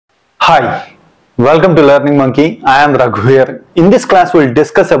Hi, welcome to Learning Monkey. I am Raghu here. In this class, we'll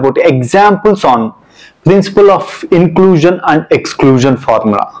discuss about examples on principle of inclusion and exclusion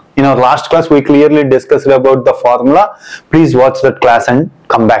formula. In our last class, we clearly discussed about the formula. Please watch that class and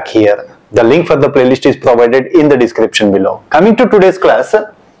come back here. The link for the playlist is provided in the description below. Coming to today's class,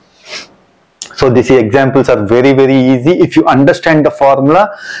 so these examples are very easy. If you understand the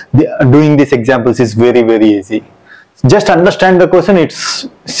formula, doing these examples is very easy. Just understand the question, it's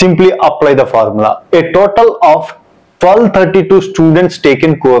simply apply the formula. A total of 1232 students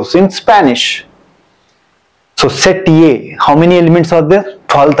taken course in Spanish. So set A, how many elements are there?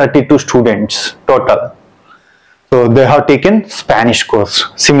 1232 students total. So they have taken Spanish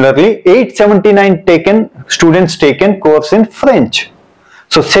course. Similarly, 879 students taken course in French.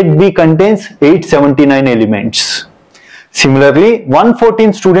 So set B contains 879 elements. Similarly,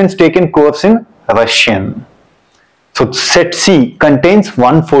 114 students taken course in Russian. So set C contains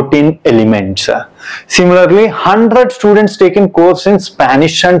 114 elements. Similarly, 100 students taken course in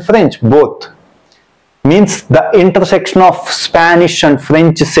Spanish and French both. Means the intersection of Spanish and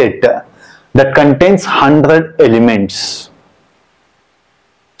French set that contains 100 elements.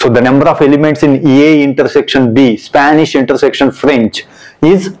 So the number of elements in A intersection B, Spanish intersection French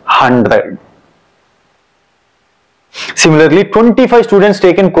is 100. Similarly, 25 students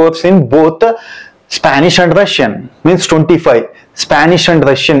taken course in both Spanish and Russian, means 25. Spanish and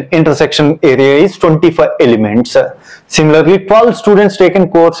Russian intersection area is 25 elements. Similarly, 12 students taken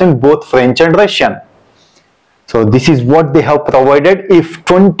course in both French and Russian. So this is what they have provided if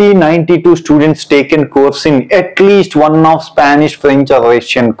 92 students taken course in at least one of Spanish, French or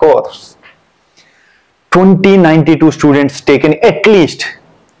Russian course. 92 students taken at least.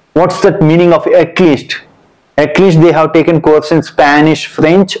 What's that meaning of at least? At least they have taken course in Spanish,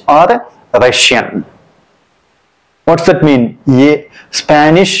 French or Russian. What's that mean?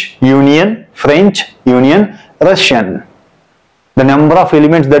 Spanish union, French union, Russian. The number of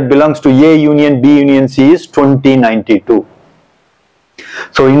elements that belongs to A union, B union, C is 92.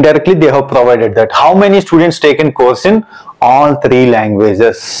 So indirectly they have provided that. How many students taken course in all three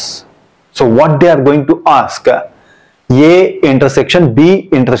languages? So what they are going to ask? A intersection B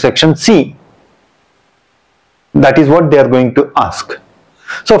intersection C. That is what they are going to ask.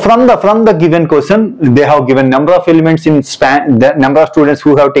 So from the given question, they have given number of elements in the number of students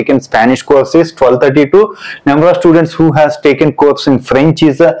who have taken Spanish courses 1232, number of students who has taken course in French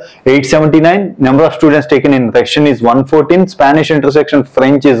is 879, number of students taken in Russian is 114, Spanish intersection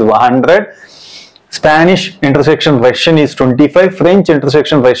French is 100, Spanish intersection Russian is 25, French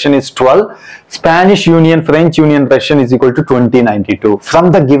intersection Russian is 12, Spanish union French union Russian is equal to 2092. From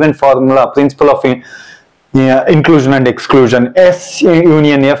the given formula, principle of inclusion and exclusion, S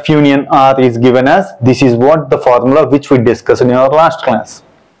union F union R is given as, this is what the formula which we discussed in our last class.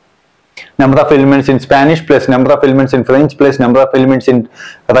 Number of elements in Spanish plus number of elements in French plus number of elements in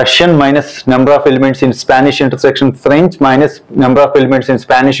Russian minus number of elements in Spanish intersection French minus number of elements in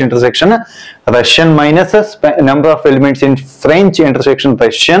Spanish intersection Russian minus number of elements in French intersection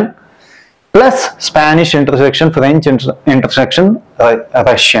Russian plus Spanish intersection French intersection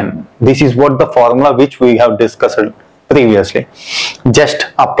Russian. This is what the formula which we have discussed previously. Just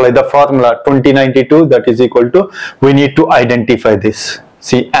apply the formula 2092, that is equal to, we need to identify this.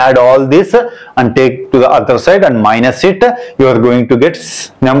 See, add all this and take to the other side and minus it. You are going to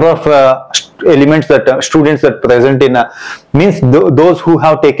get number of elements that students that present in means those who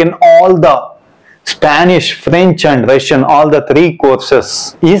have taken all the Spanish, French and Russian, all the three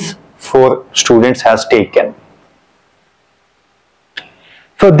courses is 4 students has taken.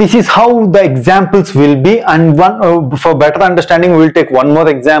 So this is how the examples will be, and for better understanding we will take one more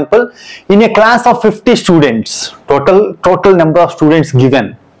example. In a class of 50 students, total number of students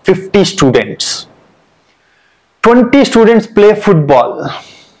given 50 students. 20 students play football,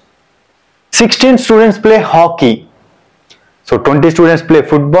 16 students play hockey. So 20 students play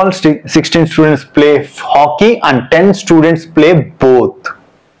football, 16 students play hockey and 10 students play both.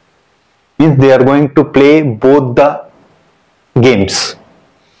 Means they are going to play both the games.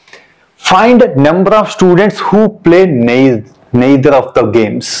 Find number of students who play neither of the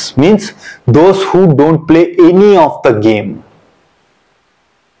games. Means those who don't play any of the game.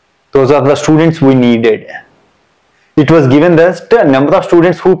 Those are the students we needed. It was given that number of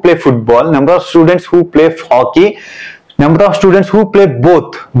students who play football, number of students who play hockey, number of students who play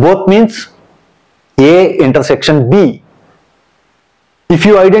both. Both means A intersection B. If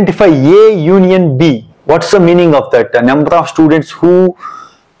you identify A union B, what's the meaning of that? The number of students who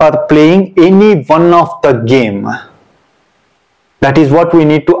are playing any one of the game. That is what we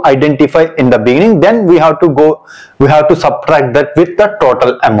need to identify in the beginning. Then we have to subtract that with the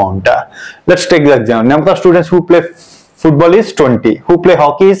total amount. Let's take the example. Number of students who play football is 20, who play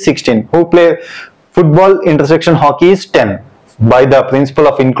hockey is 16, who play football intersection hockey is 10. By the principle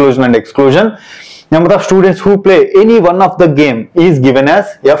of inclusion and exclusion, number of students who play any one of the game is given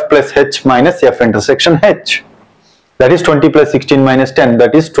as f plus h minus f intersection h. That is 20 plus 16 minus 10,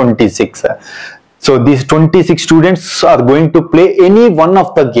 that is 26. So these 26 students are going to play any one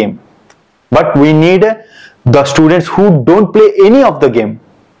of the game, but we need the students who don't play any of the game.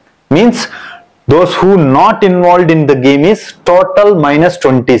 Means those who not involved in the game is total minus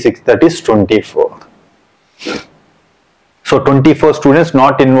 26, that is 24. So 24 students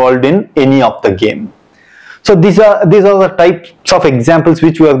not involved in any of the game. So these are the types of examples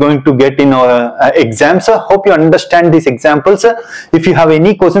which we are going to get in our exams. Hope you understand these examples. If you have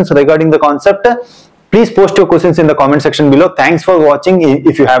any questions regarding the concept, please post your questions in the comment section below. Thanks for watching.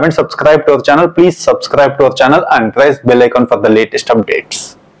 If you haven't subscribed to our channel, please subscribe to our channel and press bell icon for the latest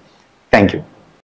updates. Thank you.